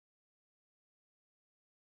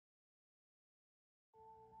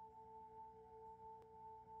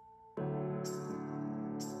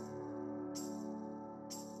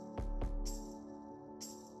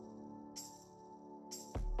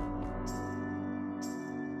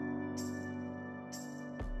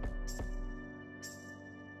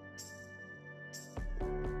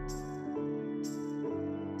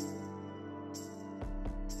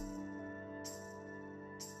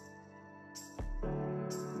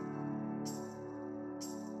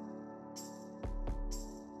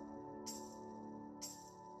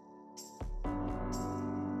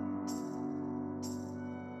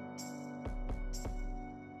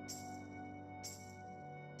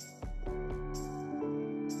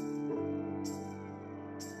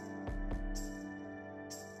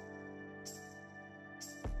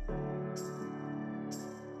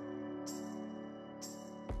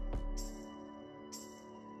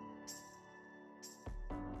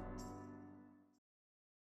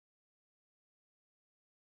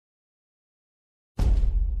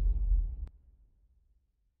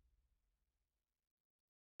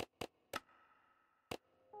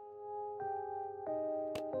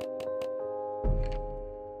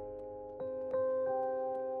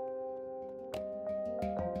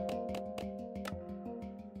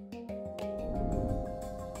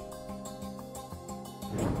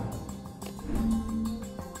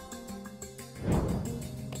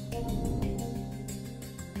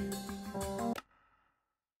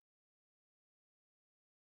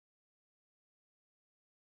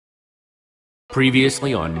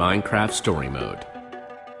Previously on Minecraft Story Mode.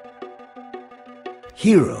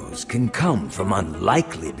 Heroes can come from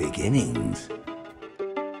unlikely beginnings.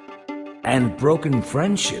 And broken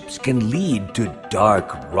friendships can lead to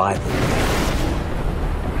dark rivalry.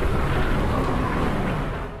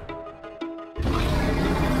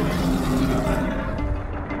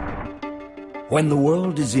 When the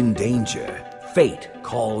world is in danger, fate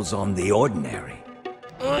calls on the ordinary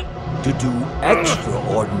to do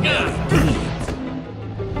extraordinary deeds.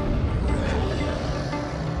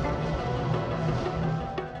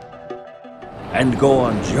 And go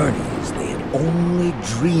on journeys they had only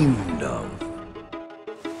dreamed of.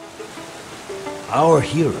 Our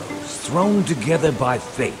heroes, thrown together by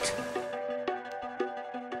fate,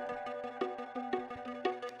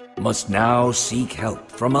 must now seek help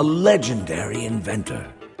from a legendary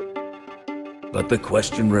inventor. But the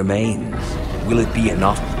question remains, will it be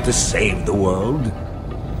enough to save the world?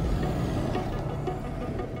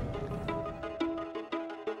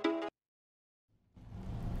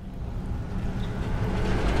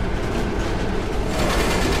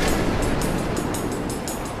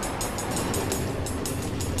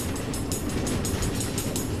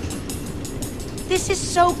 This is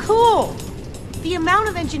so cool! The amount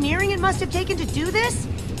of engineering it must have taken to do this?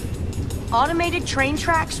 Automated train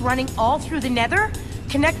tracks running all through the Nether,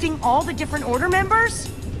 connecting all the different Order members?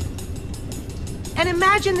 And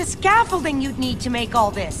imagine the scaffolding you'd need to make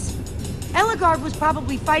all this. Ellegaard was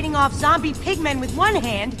probably fighting off zombie pigmen with one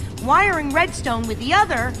hand, wiring redstone with the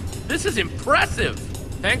other. This is impressive!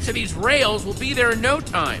 Thanks to these rails, we'll be there in no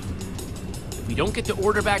time. If we don't get the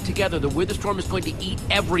Order back together, the Witherstorm is going to eat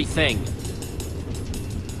everything.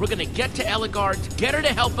 We're gonna get to Ellegaard, get her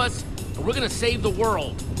to help us, and we're gonna save the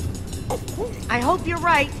world. I hope you're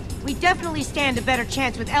right. We definitely stand a better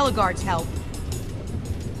chance with Ellegaard's help.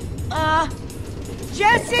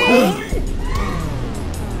 Jesse!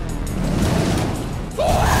 Ow!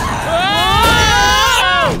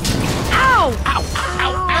 Ow! Ow!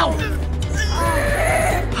 Ow!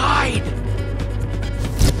 Hide!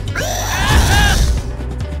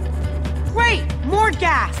 Great! More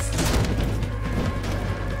gas!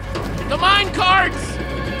 The mine carts!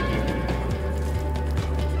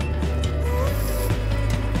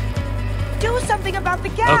 Do something about the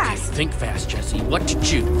gas! Okay, think fast, Jesse. What to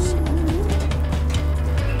choose?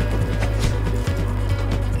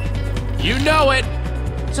 You know it!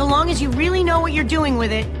 So long as you really know what you're doing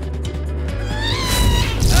with it.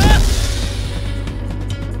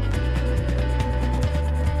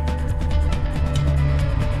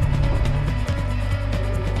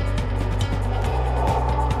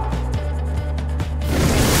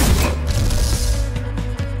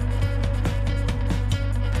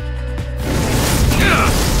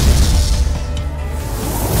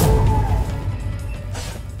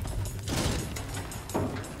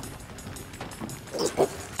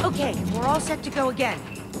 Okay, we're all set to go again.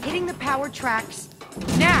 Hitting the power tracks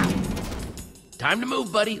now. Time to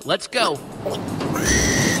move, buddy. Let's go.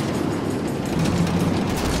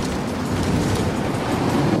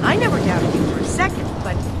 I never doubted you for a second,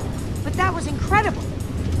 but that was incredible.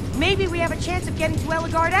 Maybe we have a chance of getting to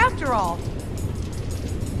Ellegaard after all.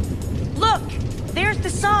 Look, there's the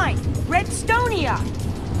sign, Redstonia.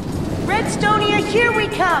 Redstonia, here we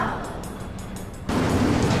come.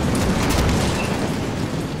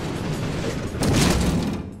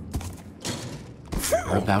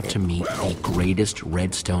 We're about to meet the greatest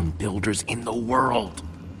redstone builders in the world.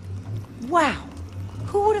 Wow.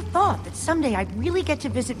 Who would have thought that someday I'd really get to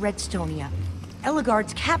visit Redstonia,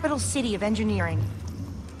 Ellegaard's capital city of engineering?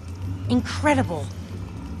 Incredible.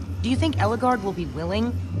 Do you think Ellegaard will be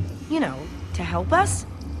willing, to help us?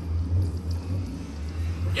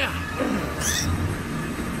 Yeah.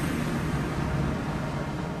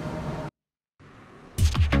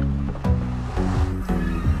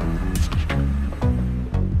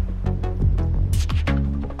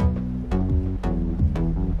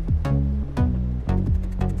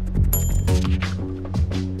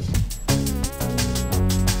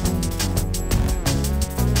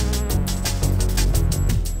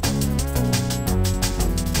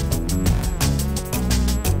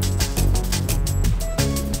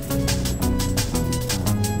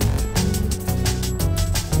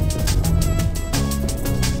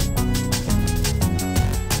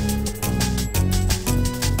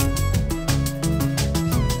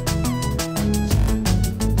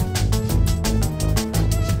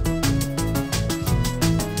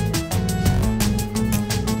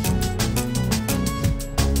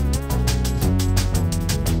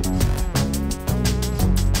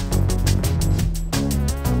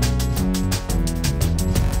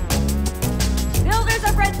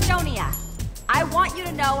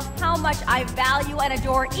 value and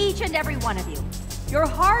adore each and every one of you. Your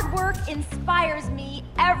hard work inspires me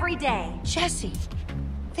every day. Jessie,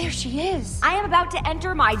 there she is. I am about to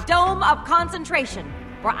enter my dome of concentration,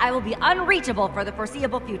 where I will be unreachable for the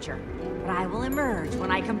foreseeable future. But I will emerge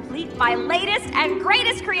when I complete my latest and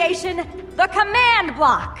greatest creation, the command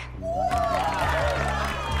block.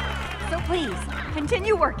 So please,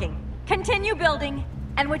 continue working, continue building,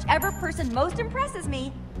 and whichever person most impresses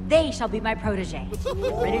me, they shall be my protege,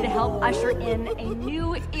 ready to help usher in a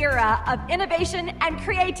new era of innovation and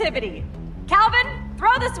creativity. Calvin,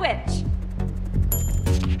 throw the switch.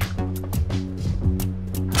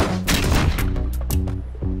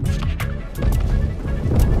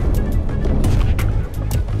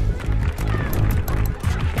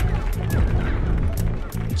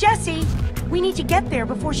 Jessie, we need to get there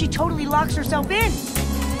before she totally locks herself in.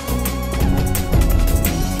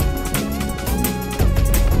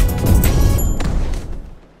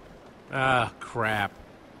 Ah, crap.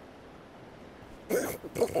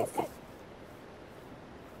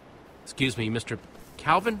 Excuse me, Mr.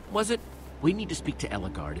 Calvin, was it? We need to speak to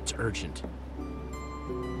Ellegaard. It's urgent.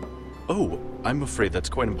 Oh, I'm afraid that's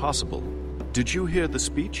quite impossible. Did you hear the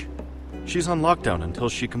speech? She's on lockdown until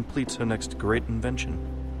she completes her next great invention.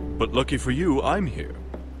 But lucky for you, I'm here.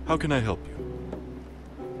 How can I help you?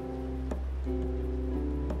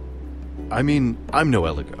 I mean, I'm no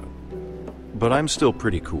Ellegaard, but I'm still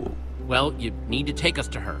pretty cool. Well, you need to take us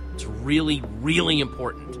to her. It's really, really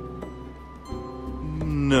important.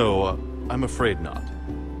 No, I'm afraid not.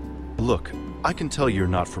 Look, I can tell you're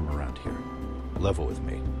not from around here. Level with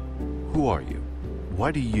me. Who are you?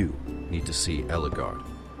 Why do you need to see Ellegaard?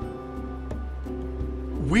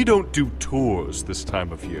 We don't do tours this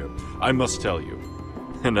time of year, I must tell you.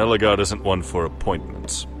 And Ellegaard isn't one for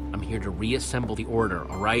appointments. I'm here to reassemble the Order,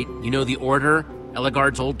 all right? You know the Order?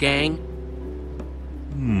 Ellegaard's old gang?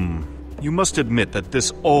 You must admit that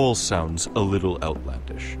this all sounds a little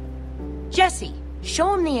outlandish. Jessie,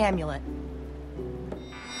 show him the amulet.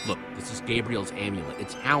 Look, this is Gabriel's amulet.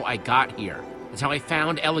 It's how I got here. It's how I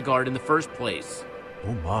found Ellegaard in the first place.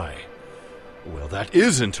 Oh my. Well, that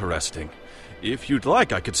is interesting. If you'd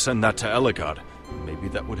like, I could send that to Ellegaard. Maybe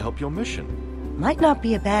that would help your mission. Might not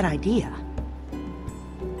be a bad idea.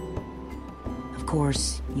 Of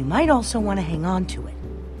course, you might also want to hang on to it.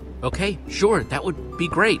 Okay, sure, that would be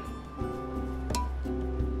great.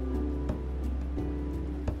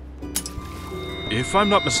 If I'm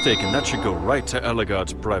not mistaken, that should go right to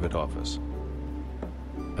Ellegaard's private office.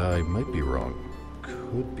 I might be wrong.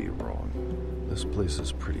 Could be wrong. This place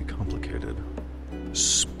is pretty complicated.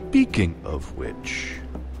 Speaking of which,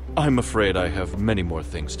 I'm afraid I have many more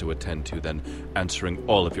things to attend to than answering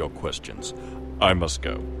all of your questions. I must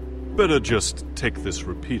go. Better just take this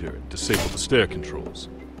repeater and disable the stair controls.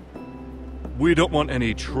 We don't want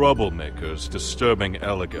any troublemakers disturbing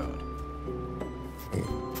Ellegaard.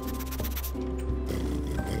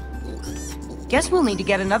 Guess we'll need to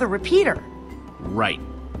get another repeater. Right.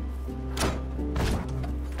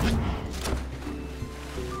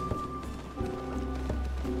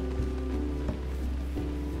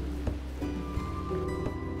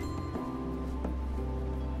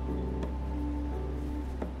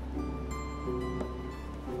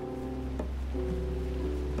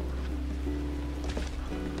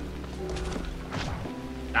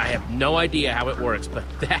 I have no idea how it works, but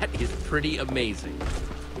that is pretty amazing.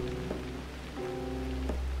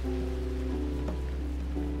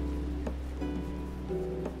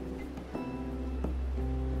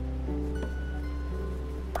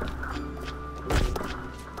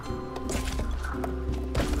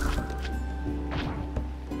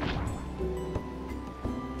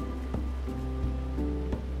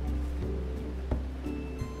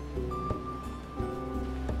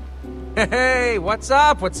 Hey, what's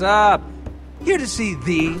up? What's up? Here to see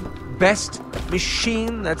the best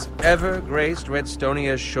machine that's ever graced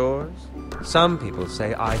Redstonia's shores? Some people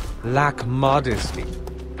say I lack modesty.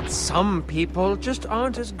 Some people just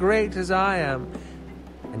aren't as great as I am.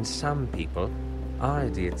 And some people are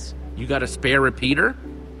idiots. You got a spare repeater?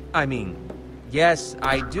 I mean, yes,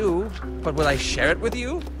 I do, but will I share it with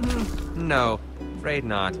you? No, afraid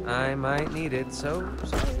not. I might need it, so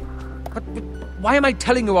sorry. But why am I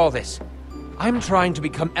telling you all this? I'm trying to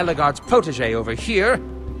become Ellegaard's protege over here,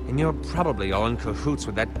 and you're probably all in cahoots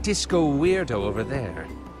with that disco weirdo over there.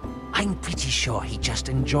 I'm pretty sure he just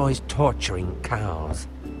enjoys torturing cows.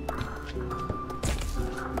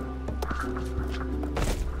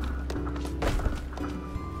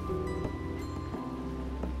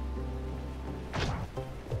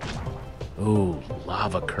 Ooh,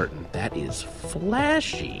 lava curtain. That is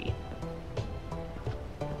flashy.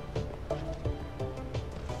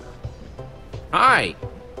 Hi.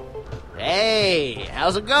 Hey,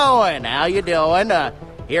 how's it going? How you doing?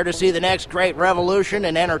 Here to see the next great revolution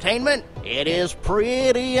in entertainment? It is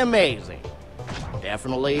pretty amazing.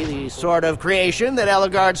 Definitely the sort of creation that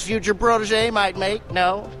Ellegaard's future protege might make,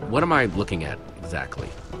 no? What am I looking at exactly?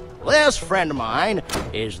 This friend of mine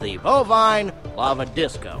is the bovine lava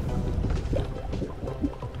disco.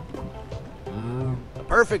 The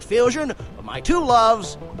perfect fusion of my two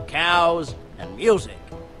loves, cows and music.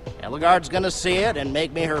 Ellegaard's gonna see it and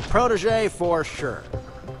make me her protege for sure.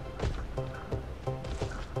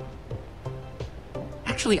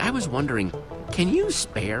 Actually, I was wondering, can you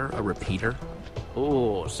spare a repeater?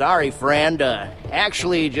 Oh, sorry, friend.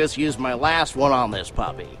 Actually, just used my last one on this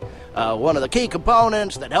puppy. One of the key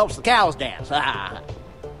components that helps the cows dance. I'm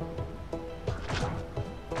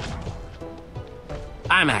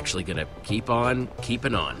actually gonna keep on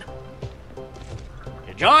keeping on.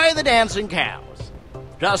 Enjoy the dancing cows.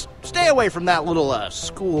 Just stay away from that little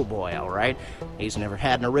schoolboy, all right? He's never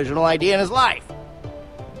had an original idea in his life.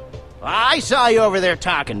 I saw you over there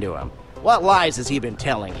talking to him. What lies has he been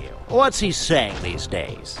telling you? What's he saying these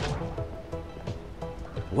days?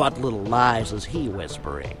 What little lies is he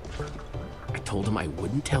whispering? I told him I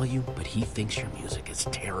wouldn't tell you, but he thinks your music is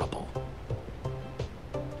terrible.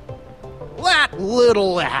 That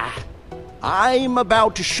little... I'm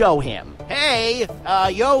about to show him. Hey,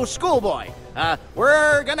 yo, schoolboy.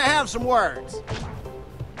 We're gonna have some words.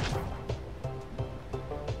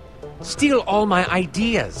 Steal all my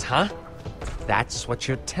ideas, huh? That's what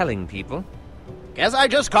you're telling people? Guess I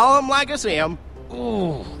just call him like I see him.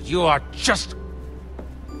 Ooh, you are just...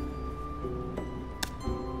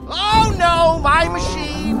 Oh no, my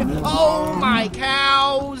machine! Oh, my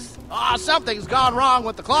cows! Something's gone wrong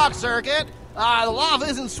with the clock circuit. The lava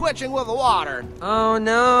isn't switching with the water. Oh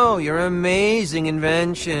no, your amazing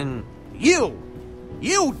invention.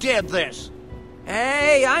 You did this!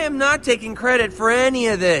 Hey, I am not taking credit for any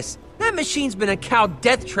of this. That machine's been a cow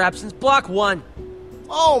death trap since Block 1.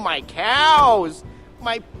 Oh, my cows!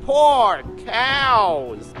 My poor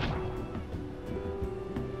cows!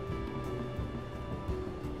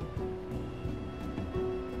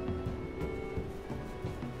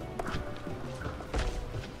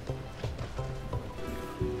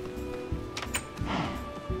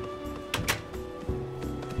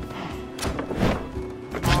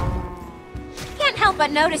 Can't help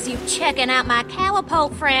but notice you checking out my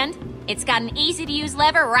cowapult, friend. It's got an easy-to-use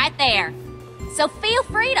lever right there. So feel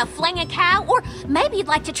free to fling a cow, or maybe you'd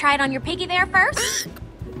like to try it on your piggy there first?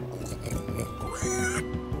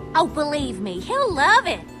 Oh, believe me, he'll love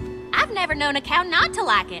it. I've never known a cow not to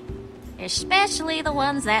like it. Especially the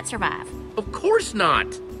ones that survive. Of course not.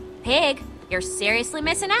 Pig, you're seriously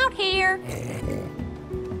missing out here.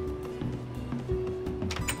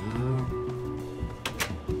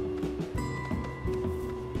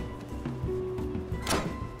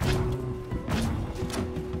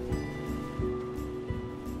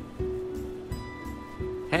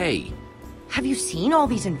 Hey. Have you seen all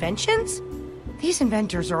these inventions? These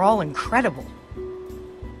inventors are all incredible.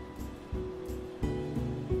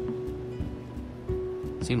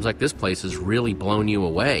 Seems like this place has really blown you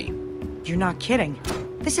away. You're not kidding.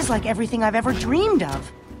 This is like everything I've ever dreamed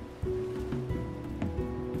of.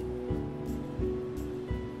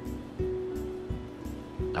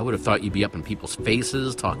 I would have thought you'd be up in people's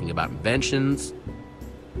faces talking about inventions.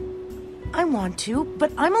 I want to,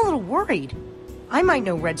 but I'm a little worried. I might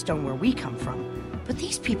know Redstone where we come from, but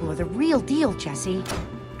these people are the real deal, Jesse.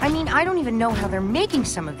 I mean, I don't even know how they're making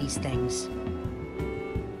some of these things.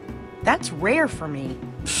 That's rare for me.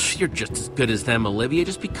 You're just as good as them, Olivia.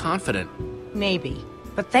 Just be confident. Maybe,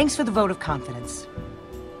 but thanks for the vote of confidence.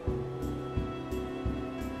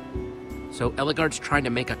 So Ellegaard's trying to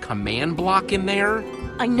make a command block in there?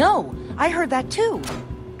 I know. I heard that too.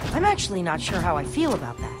 I'm actually not sure how I feel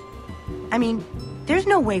about that. I mean, there's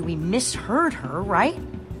no way we misheard her, right?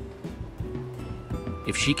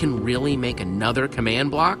 If she can really make another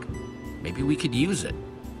command block, maybe we could use it.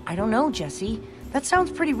 I don't know, Jesse. That sounds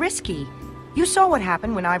pretty risky. You saw what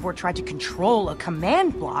happened when Ivor tried to control a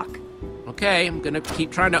command block. Okay, I'm gonna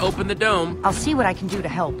keep trying to open the dome. I'll see what I can do to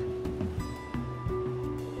help.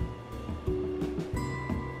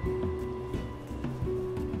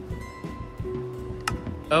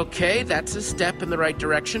 Okay, that's a step in the right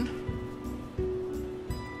direction.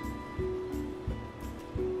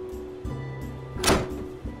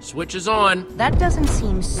 Switch is on. That doesn't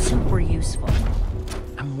seem super useful.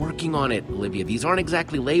 I'm working on it, Olivia. These aren't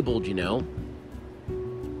exactly labeled, you know.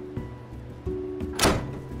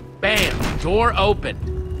 Bam! Door open.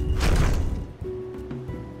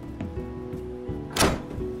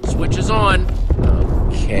 Switch is on.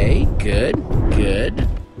 Okay, good, good.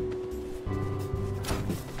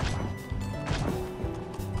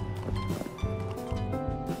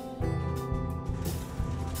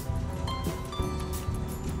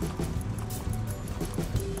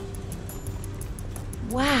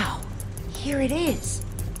 Wow, here it is.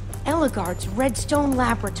 Eligard's Redstone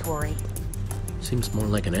Laboratory. Seems more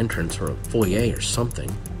like an entrance or a foyer or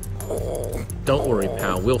something. Don't worry,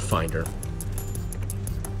 pal, we'll find her.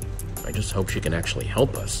 I just hope she can actually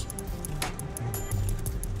help us.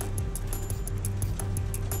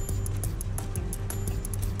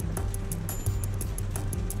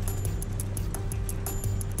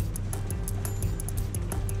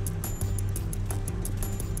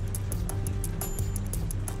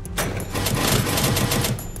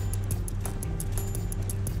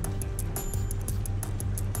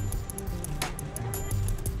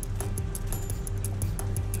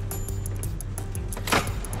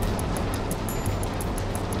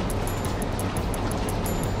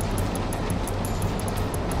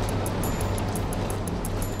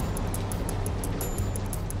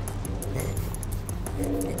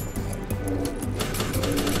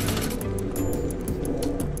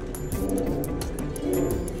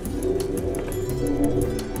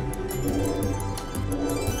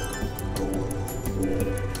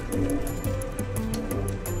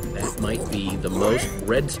 Might be the most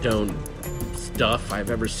redstone stuff I've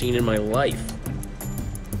ever seen in my life.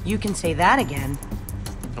 You can say that again.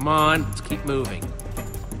 Come on, let's keep moving.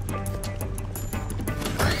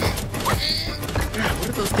 God, what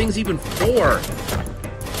are those things even for?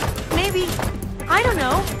 Maybe, I don't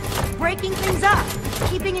know, breaking things up,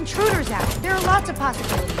 keeping intruders out. There are lots of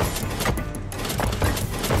possibilities.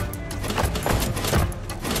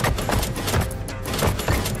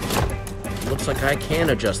 Looks like I can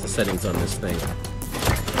adjust the settings on this thing.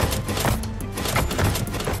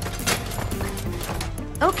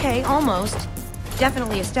 Okay, almost.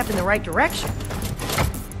 Definitely a step in the right direction.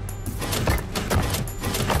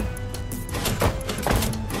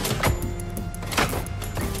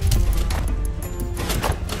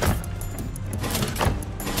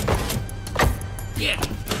 Yeah.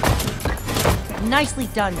 Nicely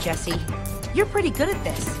done, Jesse. You're pretty good at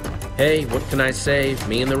this. Hey, what can I say?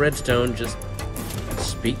 Me and the redstone just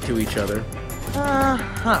speak to each other.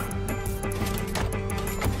 Uh-huh.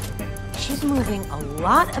 She's moving a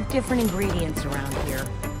lot of different ingredients around here.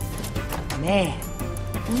 Man,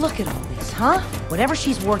 look at all this, huh? Whatever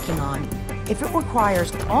she's working on, if it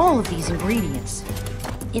requires all of these ingredients,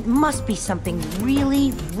 it must be something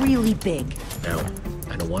really, really big. Now,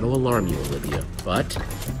 I don't want to alarm you, Olivia, but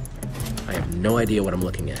I have no idea what I'm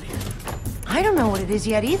looking at here. I don't know what it is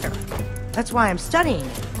yet either. That's why I'm studying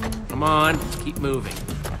it. Come on, let's keep moving.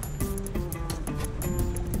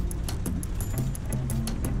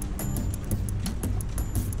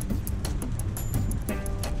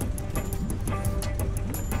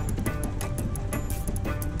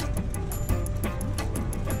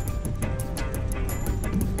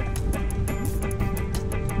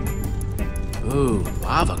 Ooh,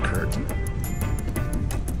 lava curtain.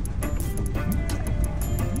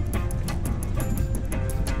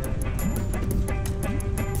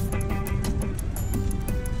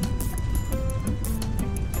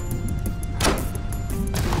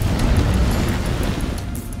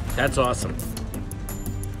 That's awesome.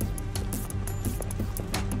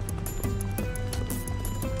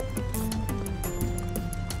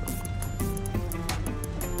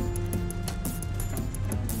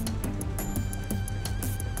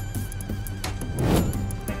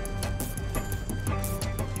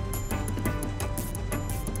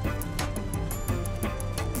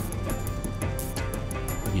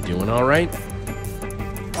 You doing all right?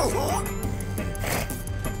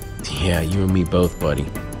 Yeah, you and me both, buddy.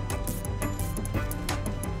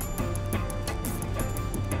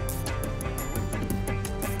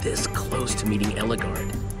 This close to meeting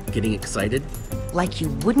Eligard. Getting excited? Like you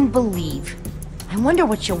wouldn't believe. I wonder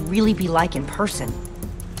what she'll really be like in person.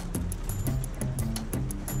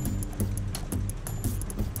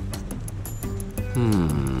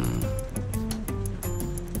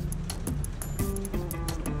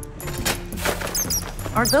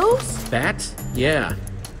 Are those? Bats? Yeah.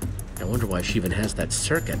 I wonder why she even has that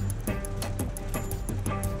circuit.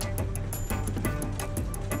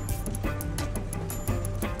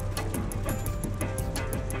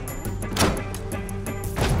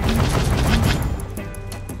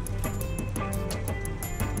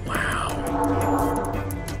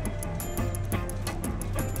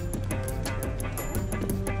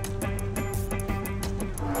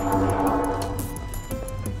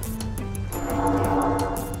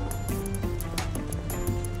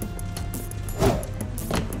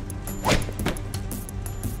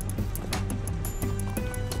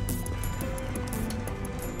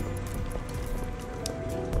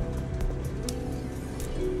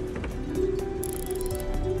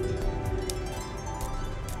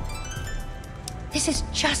 This is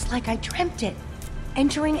just like I dreamt it.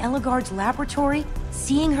 Entering Eligard's laboratory,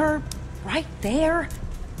 seeing her right there.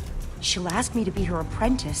 She'll ask me to be her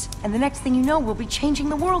apprentice, and the next thing you know, we'll be changing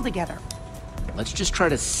the world together. Let's just try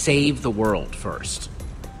to save the world first.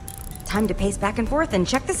 Time to pace back and forth and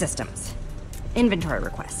check the systems. Inventory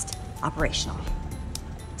request. Operational.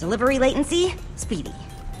 Delivery latency. Speedy.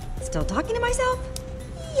 Still talking to myself?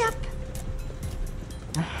 Yep.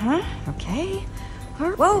 Okay.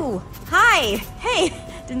 Whoa! Hi! Hey!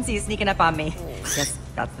 Didn't see you sneaking up on me. Guess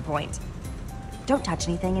that's the point. Don't touch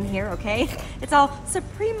anything in here, okay? It's all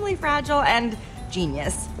supremely fragile and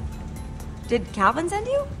genius. Did Calvin send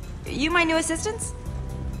you? You my new assistants?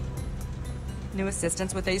 New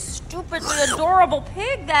assistants with a stupidly adorable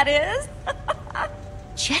pig, that is.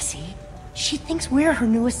 Jessie, she thinks we're her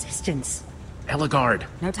new assistants. Eligard.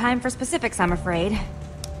 No time for specifics, I'm afraid.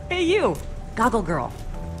 Hey, you! Goggle Girl.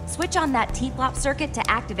 Switch on that T-flop circuit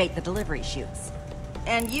to activate the delivery chutes.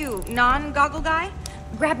 And you, non-goggle guy?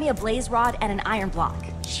 Grab me a blaze rod and an iron block.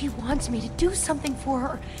 She wants me to do something for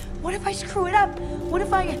her. What if I screw it up? What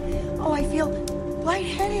if I... Oh, I feel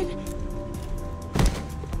lightheaded.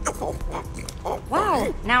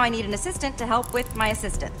 Wow, now I need an assistant to help with my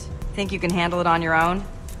assistant. Think you can handle it on your own?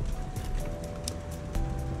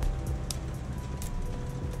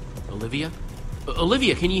 Olivia?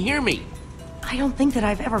 Olivia, can you hear me? I don't think that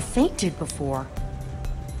I've ever fainted before.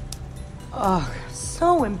 Ugh,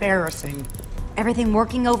 so embarrassing. Everything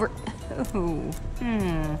working over... Ooh.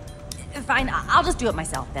 Fine, I'll just do it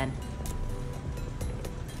myself then.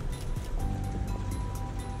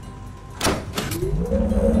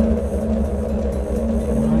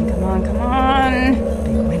 Come on, come on.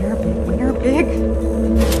 Big winner, big.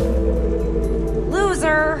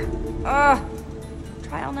 Loser! Ugh.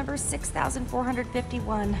 Trial number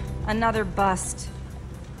 6,451. Another bust.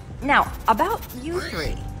 Now, about you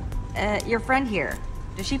three. Your friend here.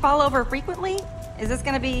 Does she fall over frequently? Is this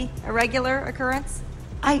gonna be a regular occurrence?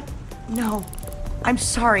 No. I'm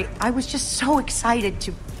sorry. I was just so excited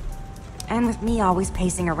to... And with me always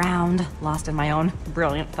pacing around, lost in my own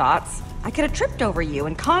brilliant thoughts, I could have tripped over you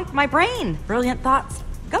and conked my brain. Brilliant thoughts,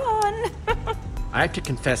 gone. I have to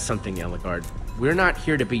confess something, Eligard. We're not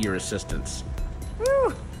here to be your assistants.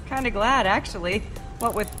 Whew, kinda glad, actually.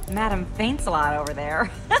 What with Madame Faints-a-Lot over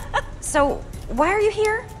there. So, why are you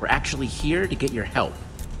here? We're actually here to get your help.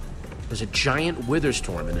 There's a giant wither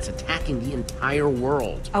storm and it's attacking the entire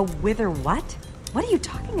world. A wither what? What are you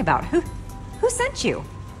talking about? Who sent you?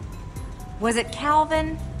 Was it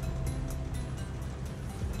Calvin?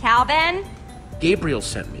 Calvin? Gabriel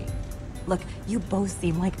sent me. Look, you both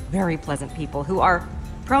seem like very pleasant people who are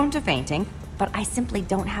prone to fainting, but I simply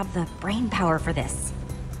don't have the brain power for this.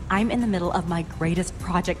 I'm in the middle of my greatest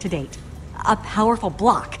project to date. A powerful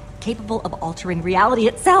block capable of altering reality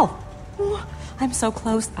itself. Ooh, I'm so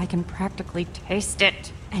close I can practically taste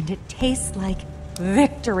it. And it tastes like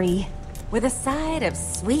victory. With a side of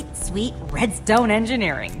sweet, sweet redstone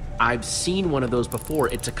engineering. I've seen one of those before.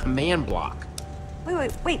 It's a command block.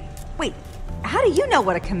 Wait. How do you know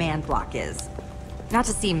what a command block is? Not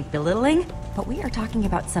to seem belittling, but we are talking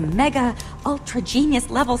about some mega, ultra genius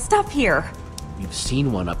level stuff here. You've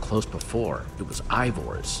seen one up close before. It was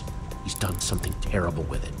Ivor's. He's done something terrible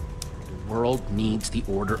with it. The world needs the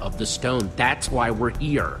Order of the Stone. That's why we're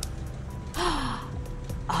here. Oh.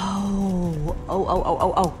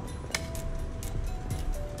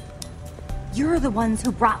 You're the ones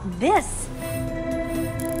who brought this.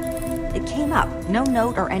 It came up, no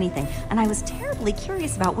note or anything, and I was terribly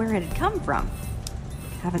curious about where it had come from.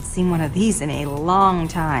 Haven't seen one of these in a long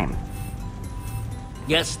time.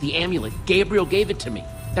 Yes, the amulet. Gabriel gave it to me.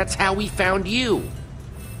 That's how we found you.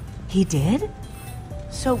 He did?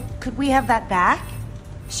 So, could we have that back?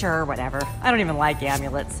 Sure, whatever. I don't even like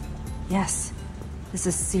amulets. Yes, this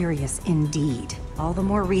is serious indeed. All the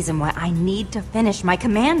more reason why I need to finish my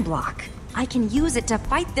command block. I can use it to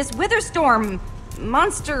fight this Witherstorm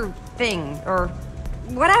monster thing, or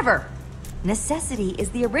whatever. Necessity is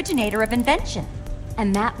the originator of invention.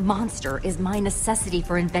 And that monster is my necessity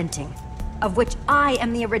for inventing, of which I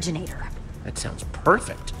am the originator. That sounds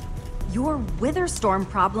perfect. Your Witherstorm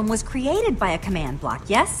problem was created by a command block,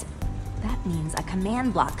 yes? That means a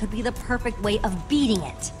command block could be the perfect way of beating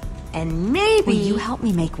it. And maybe... Will you help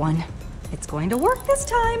me make one? It's going to work this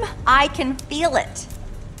time. I can feel it.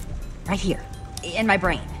 Right here, in my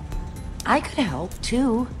brain. I could help,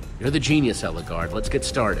 too. You're the genius, Eligard. Let's get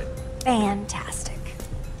started. Fantastic.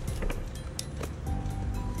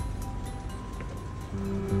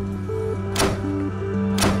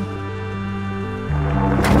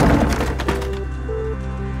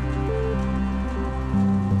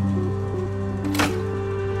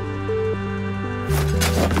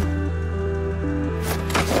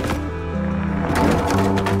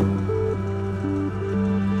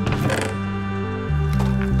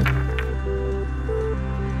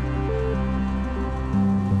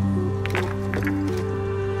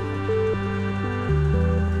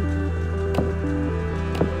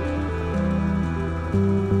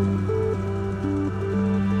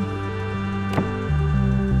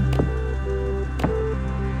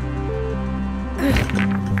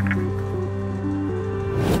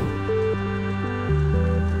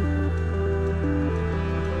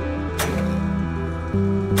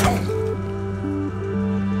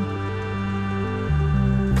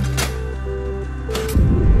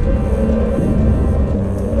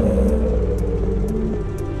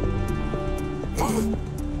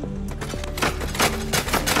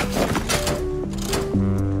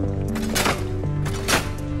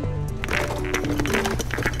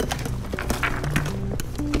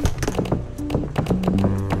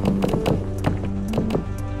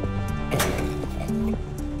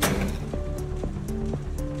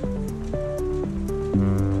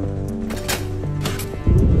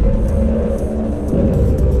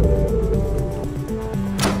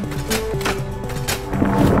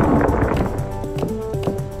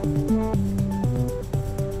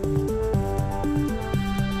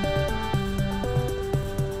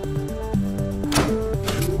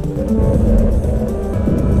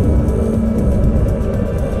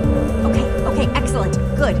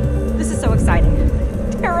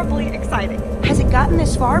 exciting. Has it gotten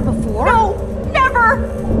this far before? No! Never!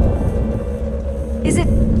 Is it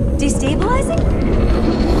destabilizing?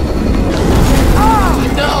 Oh,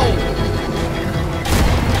 no!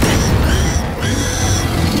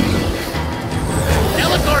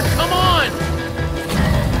 Elagard, come on!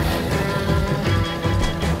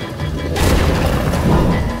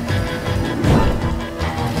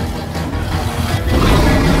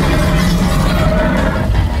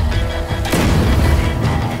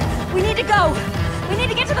 We need to go! We need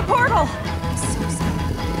to get to the portal! I'm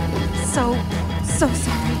so sorry. So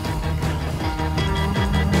sorry.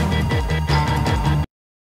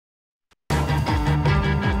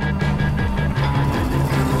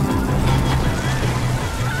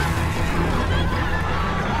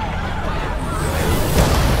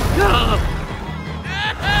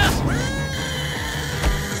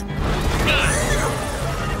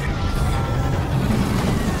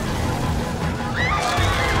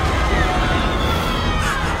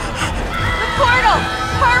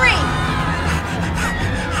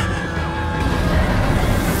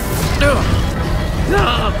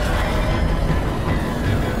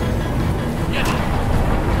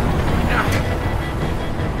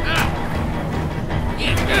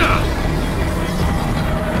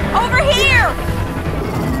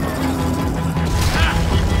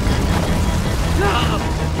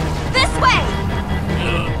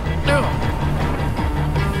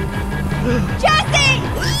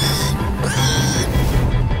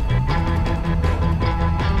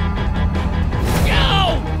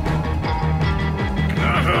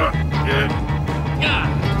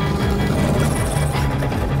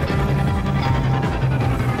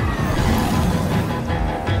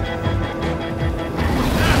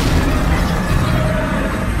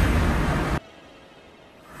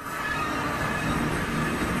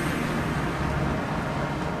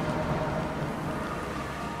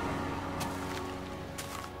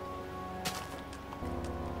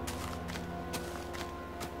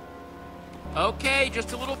 Okay,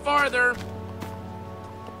 just a little farther.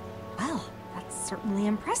 Well, that's certainly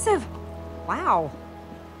impressive. Wow.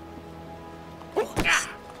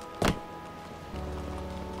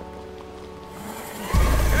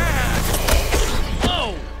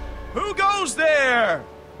 Whoa! Who goes there?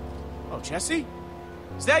 Oh, Jesse?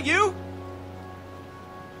 Is that you?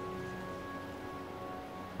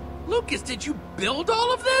 Lucas, did you build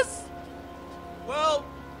all of this? Well,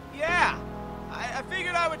 yeah. I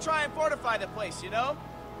figured I would try and fortify the place, you know?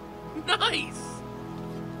 Nice!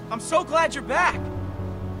 I'm so glad you're back.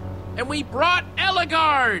 And we brought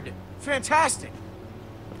Elagard! Fantastic.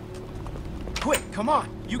 Quick, come on.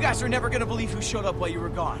 You guys are never gonna believe who showed up while you were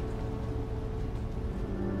gone.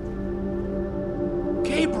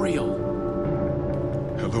 Gabriel!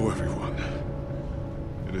 Hello, everyone.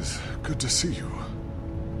 It is good to see you.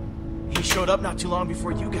 He showed up not too long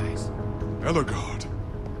before you guys. Elagard,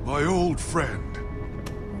 my old friend.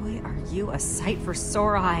 Boy, are you a sight for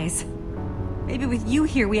sore eyes. Maybe with you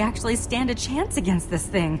here, we actually stand a chance against this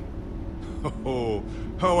thing. Oh,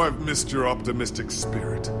 how I've missed your optimistic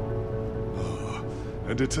spirit.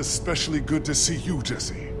 And it's especially good to see you,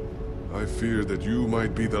 Jesse. I fear that you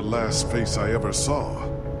might be the last face I ever saw.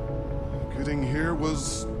 Getting here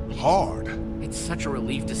was hard. It's such a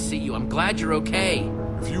relief to see you. I'm glad you're okay.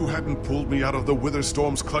 If you hadn't pulled me out of the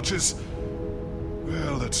Witherstorm's clutches,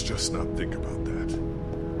 well, let's just not think about that.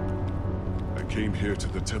 I came here to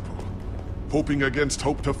the temple, hoping against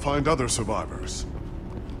hope to find other survivors.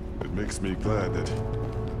 It makes me glad that,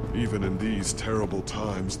 even in these terrible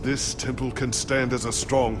times, this temple can stand as a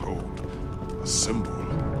stronghold, a symbol.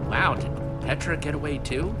 Wow, did Petra get away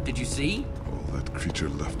too? Did you see? All that creature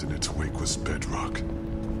left in its wake was bedrock.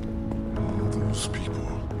 All those people.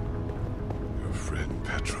 Your friend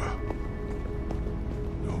Petra.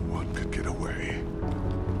 No one could get away.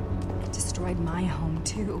 It destroyed my home,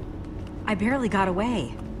 too. I barely got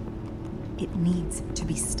away. It needs to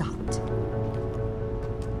be stopped.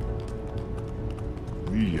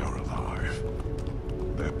 We are alive.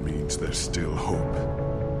 That means there's still hope.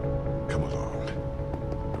 Come along.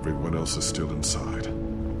 Everyone else is still inside.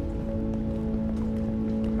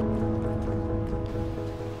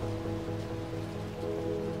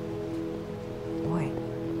 Boy,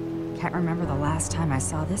 can't remember the last time I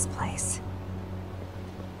saw this place.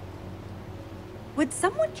 Would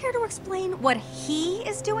someone care to explain what he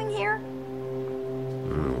is doing here?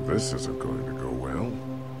 Oh, this isn't going to go well.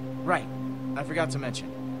 Right. I forgot to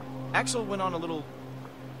mention. Axel went on a little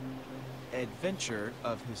adventure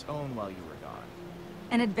of his own while you were gone.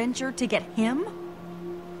 An adventure to get him?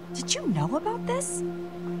 Did you know about this?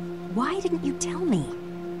 Why didn't you tell me?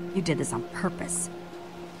 You did this on purpose.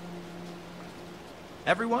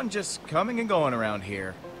 Everyone just coming and going around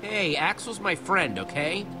here. Hey, Axel's my friend,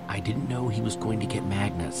 okay? I didn't know he was going to get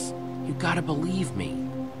Magnus. You gotta believe me.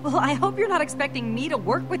 Well, I hope you're not expecting me to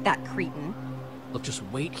work with that cretin. Look, just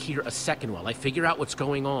wait here a second while I figure out what's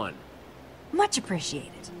going on. Much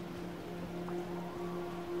appreciated.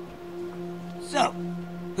 So,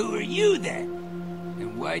 who are you then?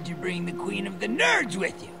 And why'd you bring the Queen of the Nerds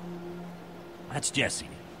with you? That's Jesse,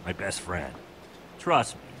 my best friend.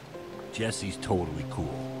 Trust me, Jesse's totally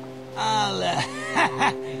cool. I'll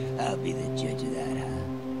be the judge of that, huh?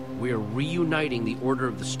 We're reuniting the Order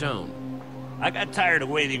of the Stone. I got tired of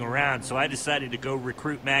waiting around, so I decided to go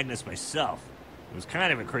recruit Magnus myself. It was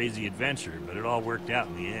kind of a crazy adventure, but it all worked out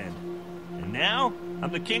in the end. And now,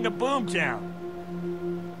 I'm the king of Boomtown.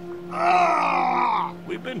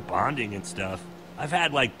 We've been bonding and stuff. I've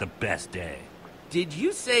had, like, the best day. Did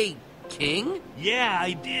you say king? Yeah,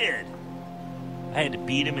 I did. I had to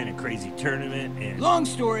beat him in a crazy tournament, and... Long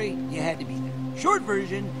story, you had to beat them. Short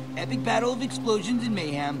version, epic battle of explosions and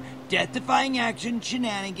mayhem, death-defying action,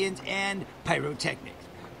 shenanigans, and pyrotechnics.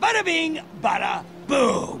 Bada bing, bada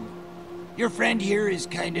boom! Your friend here is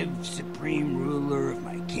kind of supreme ruler of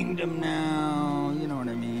my kingdom now, you know what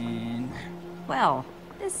I mean? Well,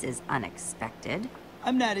 this is unexpected.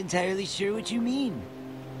 I'm not entirely sure what you mean,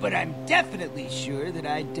 but I'm definitely sure that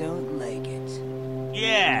I don't like it.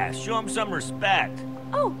 Yeah, show him some respect.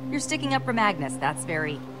 Oh, you're sticking up for Magnus. That's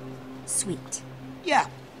very sweet. Yeah,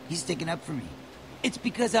 he's sticking up for me. It's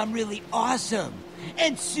because I'm really awesome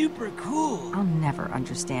and super cool. I'll never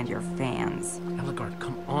understand your fans. Ellegaard,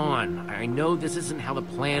 come on. I know this isn't how the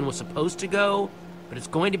plan was supposed to go, but it's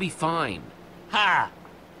going to be fine. Ha!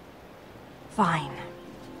 Fine.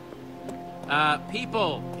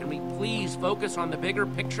 People, can we please focus on the bigger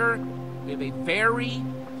picture? We have a very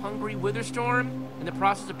hungry Witherstorm in the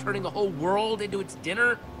process of turning the whole world into its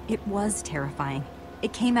dinner. It was terrifying.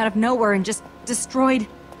 It came out of nowhere and just destroyed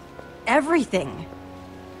everything.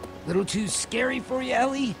 Little too scary for you,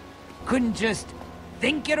 Ellie? Couldn't just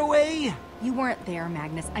think it away? You weren't there,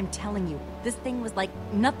 Magnus. I'm telling you, this thing was like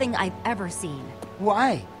nothing I've ever seen.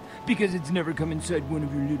 Why? Because it's never come inside one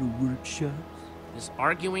of your little workshops? This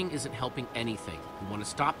arguing isn't helping anything. We want to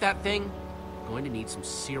stop that thing? We're going to need some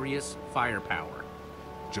serious firepower.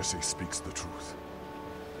 Jesse speaks the truth.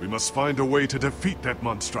 We must find a way to defeat that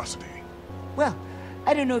monstrosity. Well,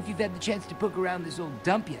 I don't know if you've had the chance to poke around this old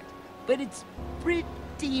dump yet, but it's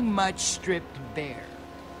pretty much stripped bare.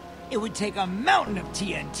 It would take a mountain of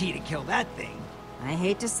TNT to kill that thing. I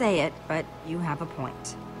hate to say it, but you have a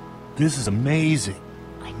point. This is amazing.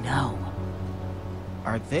 I know.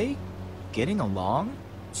 Are they getting along?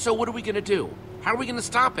 So what are we gonna do? How are we gonna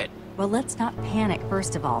stop it? Well, let's not panic,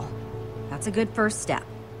 first of all. That's a good first step.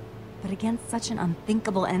 But against such an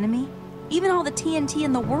unthinkable enemy, even all the TNT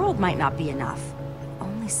in the world might not be enough. If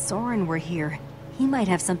only Soren were here. He might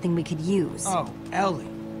have something we could use. Oh, Ellie.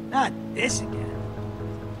 Not this again.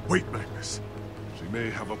 Wait, Magnus. She may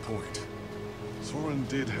have a point. Soren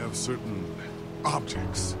did have certain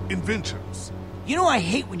objects, inventions. You know I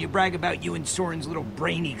hate when you brag about you and Soren's little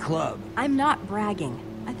brainy club. I'm not bragging.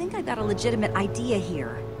 I think I got a legitimate idea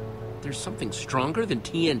here. There's something stronger than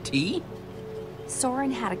TNT?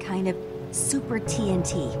 Soren had a kind of super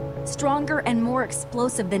TNT. Stronger and more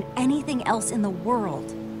explosive than anything else in the world.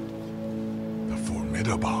 The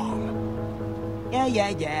Formidabomb.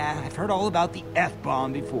 Yeah. I've heard all about the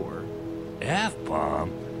F-bomb before.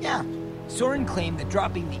 F-bomb? Yeah. Soren claimed that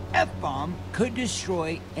dropping the F-bomb could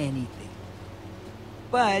destroy anything.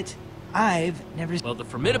 But I've never... Well, the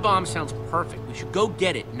Formidabomb sounds perfect. We should go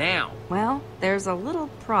get it now. Well, there's a little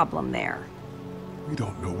problem there. We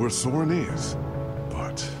don't know where Soren is,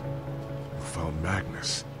 but you found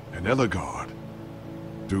Magnus and Ellegaard.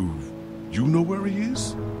 Do you know where he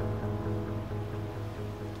is?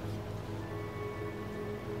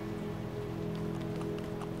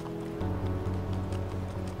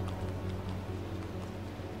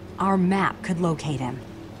 Our map could locate him.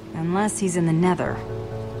 Unless he's in the Nether.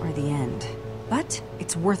 Or the End. But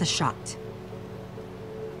it's worth a shot.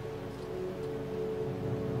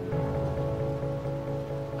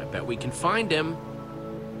 I bet we can find him.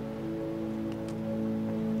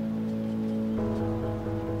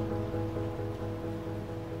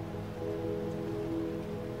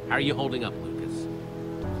 How are you holding up, Lucas?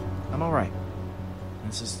 I'm alright.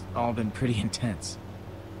 This has all been pretty intense.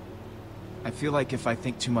 I feel like if I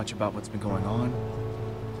think too much about what's been going on,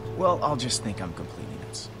 well, I'll just think I'm completely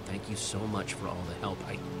nuts. Thank you so much for all the help.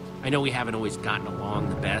 I know we haven't always gotten along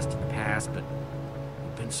the best in the past, but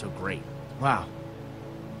you've been so great. Wow.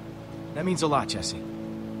 That means a lot, Jesse.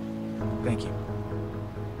 Thank you.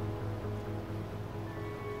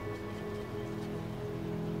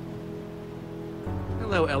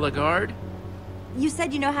 Hello, Eligard. You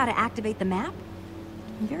said you know how to activate the map?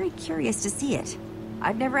 I'm very curious to see it.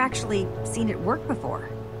 I've never actually seen it work before.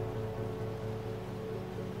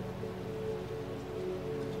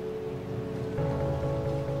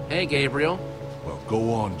 Hey, Gabriel. Well,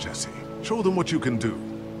 go on, Jesse. Show them what you can do.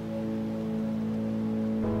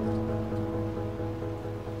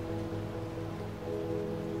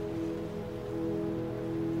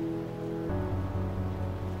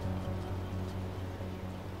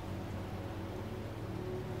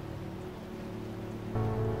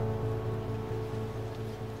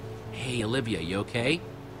 Hey, Olivia, you okay?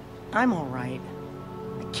 I'm all right.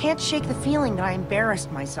 I can't shake the feeling that I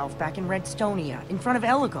embarrassed myself back in Redstonia, in front of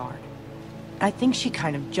Eligard. I think she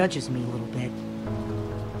kind of judges me a little bit.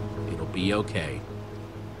 It'll be okay.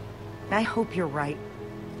 I hope you're right.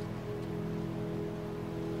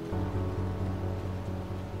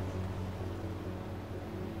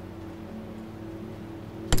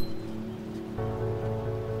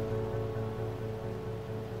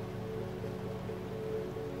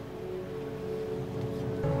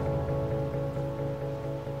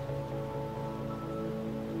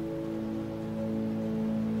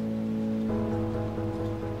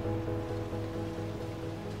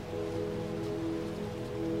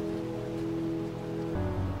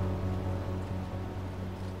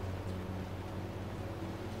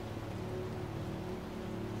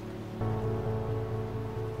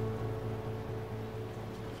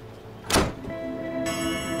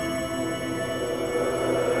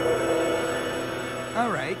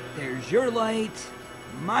 Alright, there's your light,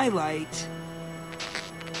 my light.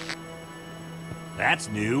 That's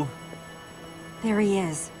new. There he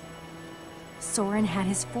is. Soren had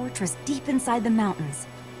his fortress deep inside the mountains.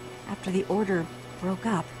 After the Order broke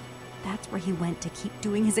up, that's where he went to keep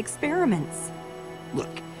doing his experiments.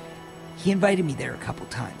 Look, he invited me there a couple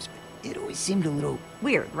times, but it always seemed a little...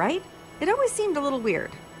 Weird, right? It always seemed a little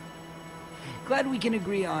weird. Glad we can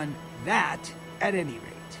agree on that, at any rate.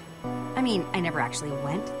 I mean, I never actually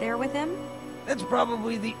went there with him. That's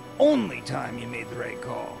probably the only time you made the right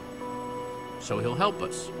call. So he'll help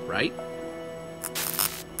us, right?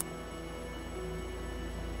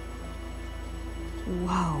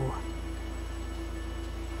 Whoa.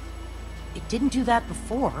 It didn't do that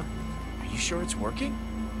before. Are you sure it's working?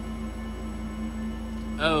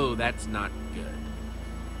 Oh, that's not good.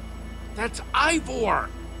 That's Ivor!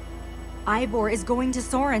 Ivor is going to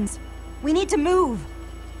Soren's. We need to move.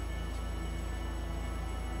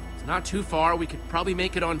 It's not too far. We could probably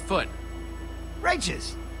make it on foot.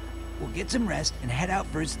 Righteous. We'll get some rest and head out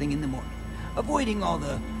first thing in the morning, avoiding all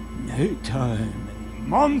the nighttime and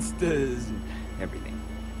monsters and everything.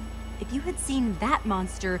 If you had seen that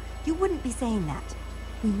monster, you wouldn't be saying that.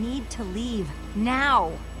 We need to leave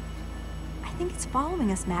now. I think it's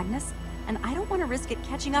following us, Magnus, and I don't want to risk it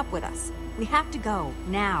catching up with us. We have to go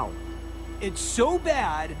now. It's so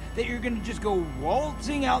bad that you're gonna just go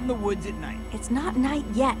waltzing out in the woods at night. It's not night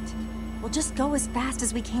yet. We'll just go as fast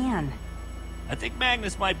as we can. I think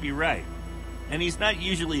Magnus might be right. And he's not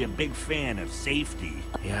usually a big fan of safety.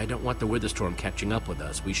 Yeah, I don't want the Witherstorm catching up with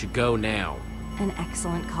us. We should go now. An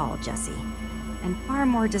excellent call, Jesse. And far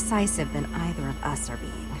more decisive than either of us are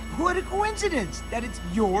being. What a coincidence that it's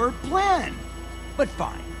your plan. But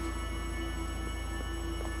fine.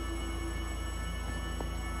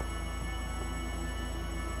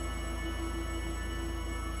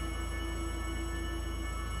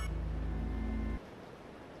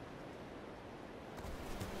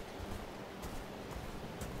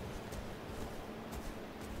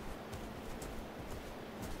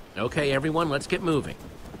 Okay, everyone, let's get moving.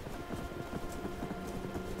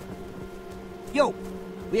 Yo,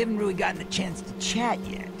 we haven't really gotten a chance to chat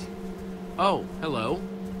yet. Oh, hello.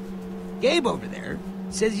 Gabe over there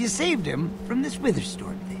says you saved him from this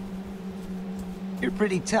Witherstorm thing. You're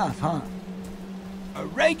pretty tough, huh? A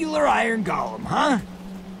regular iron golem, huh?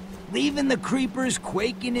 Leaving the creepers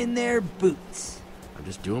quaking in their boots. I'm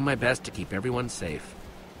just doing my best to keep everyone safe.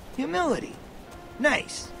 Humility.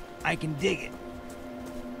 Nice. I can dig it.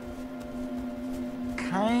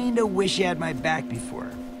 Kinda wish you had my back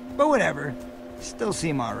before. But whatever. Still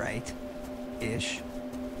seem alright. Ish.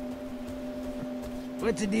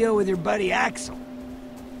 What's the deal with your buddy Axel?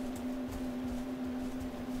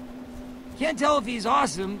 Can't tell if he's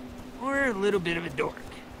awesome or a little bit of a dork.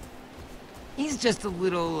 He's just a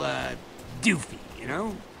little, doofy, you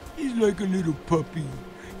know? He's like a little puppy.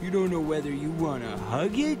 You don't know whether you want to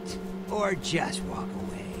hug it or just walk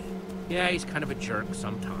away. Yeah, he's kind of a jerk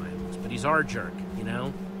sometimes, but he's our jerk, you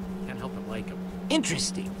know? Can't help but like him.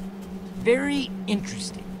 Interesting. Very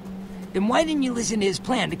interesting. Then why didn't you listen to his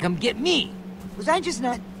plan to come get me? Was I just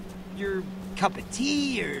not your cup of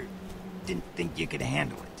tea or didn't think you could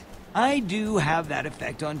handle it. I do have that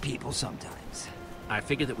effect on people sometimes. I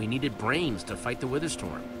figured that we needed brains to fight the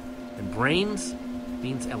Witherstorm. And brains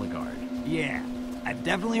means Eligard. Yeah, I've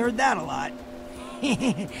definitely heard that a lot.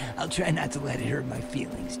 I'll try not to let it hurt my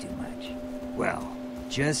feelings too much. Well,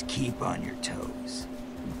 just keep on your toes.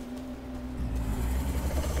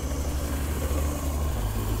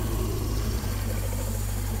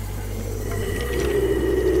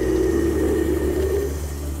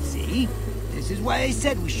 See? This is why I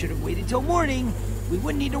said we should have waited till morning. We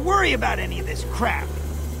wouldn't need to worry about any of this crap.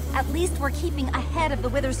 At least we're keeping ahead of the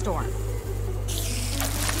Witherstorm.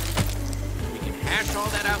 We can hash all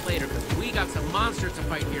that out later, because we got some monsters to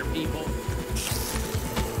fight here, people.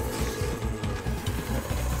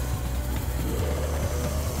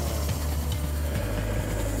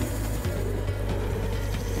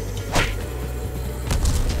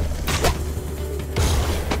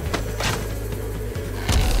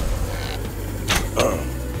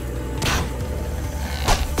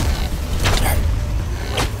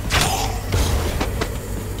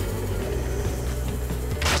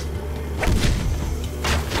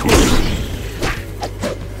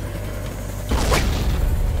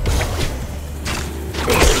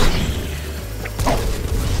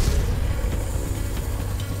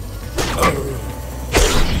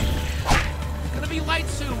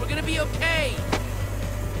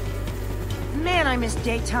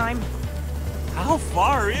 Daytime. How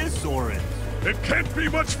far is Soren? It can't be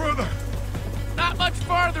much further. Not much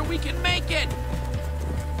farther, we can make it.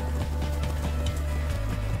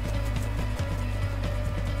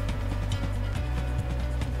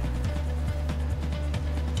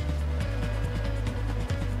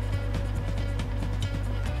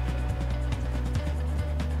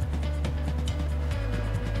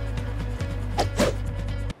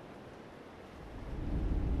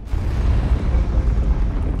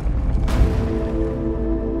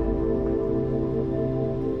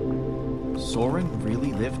 Soren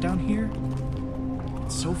really lived down here?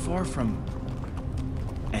 It's so far from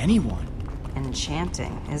anyone.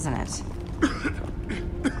 Enchanting, isn't it?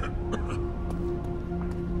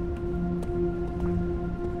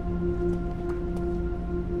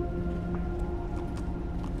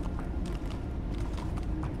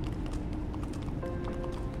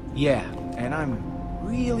 Yeah, and I'm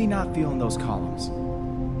really not feeling those columns.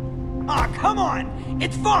 Ah, come on!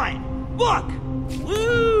 It's fine! Look!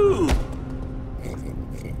 Woo!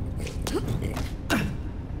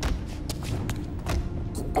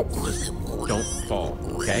 Just don't fall,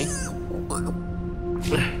 okay?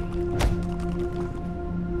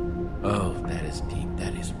 Oh, that is deep.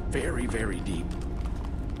 That is very, very deep.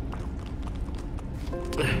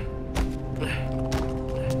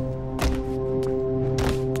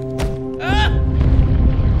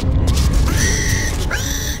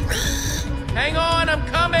 Hang on, I'm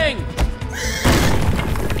coming!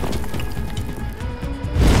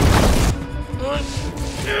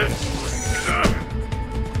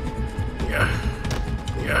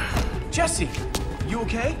 Jesse, you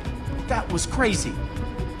okay? That was crazy.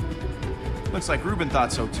 Looks like Reuben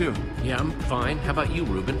thought so too. Yeah, I'm fine. How about you,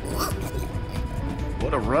 Reuben?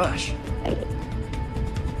 What a rush.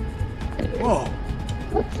 Whoa.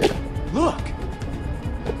 Look.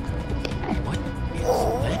 What is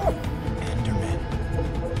that? Enderman.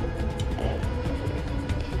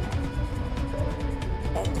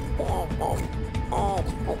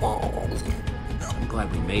 I'm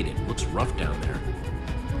glad we made it. Looks rough down there.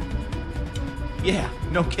 Yeah,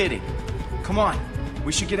 no kidding. Come on,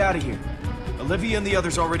 we should get out of here. Olivia and the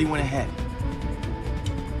others already went ahead.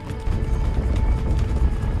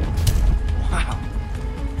 Wow,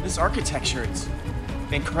 this architecture, it's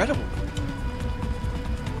incredible.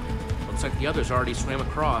 Looks like the others already swam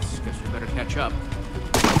across. Guess we better catch up.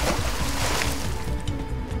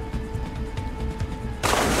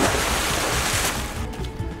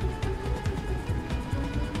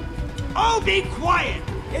 Oh, be quiet!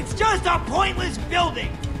 It's just a pointless building!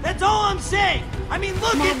 That's all I'm saying! I mean,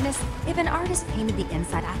 look Magnus, if an artist painted the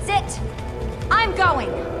inside out, sit! I'm going!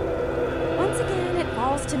 Once again, it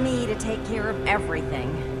falls to me to take care of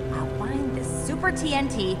everything. I'll find this super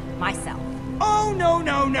TNT myself. Oh, no,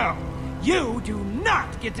 no, no! You do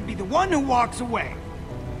not get to be the one who walks away.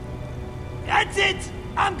 That's it!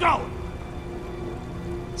 I'm going!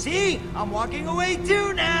 See? I'm walking away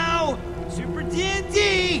too now! Super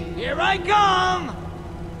TNT! Here I come!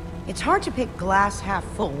 It's hard to pick glass half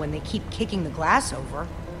full when they keep kicking the glass over.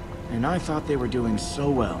 And I thought they were doing so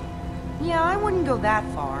well. Yeah, I wouldn't go that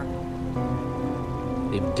far.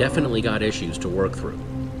 They've definitely got issues to work through.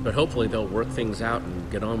 But hopefully they'll work things out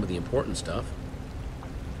and get on with the important stuff.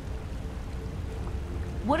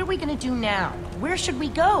 What are we gonna do now? Where should we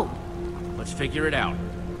go? Let's figure it out.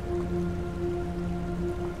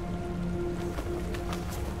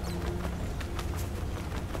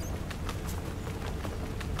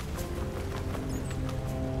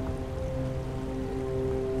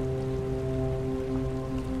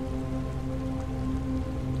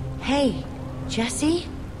 Hey, Jesse?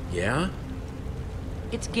 Yeah?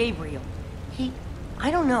 It's Gabriel. I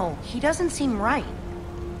don't know, he doesn't seem right.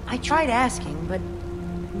 I tried asking, but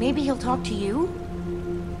maybe he'll talk to you?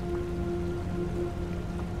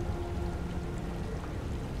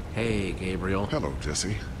 Hey, Gabriel. Hello,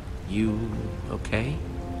 Jesse. You okay?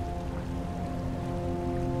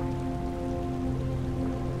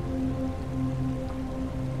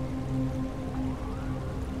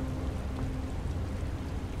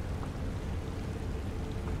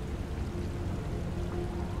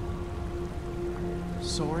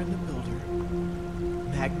 Soren the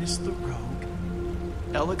Builder, Magnus the Rogue,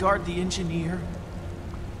 Ellegaard the Engineer,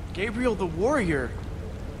 Gabriel the Warrior.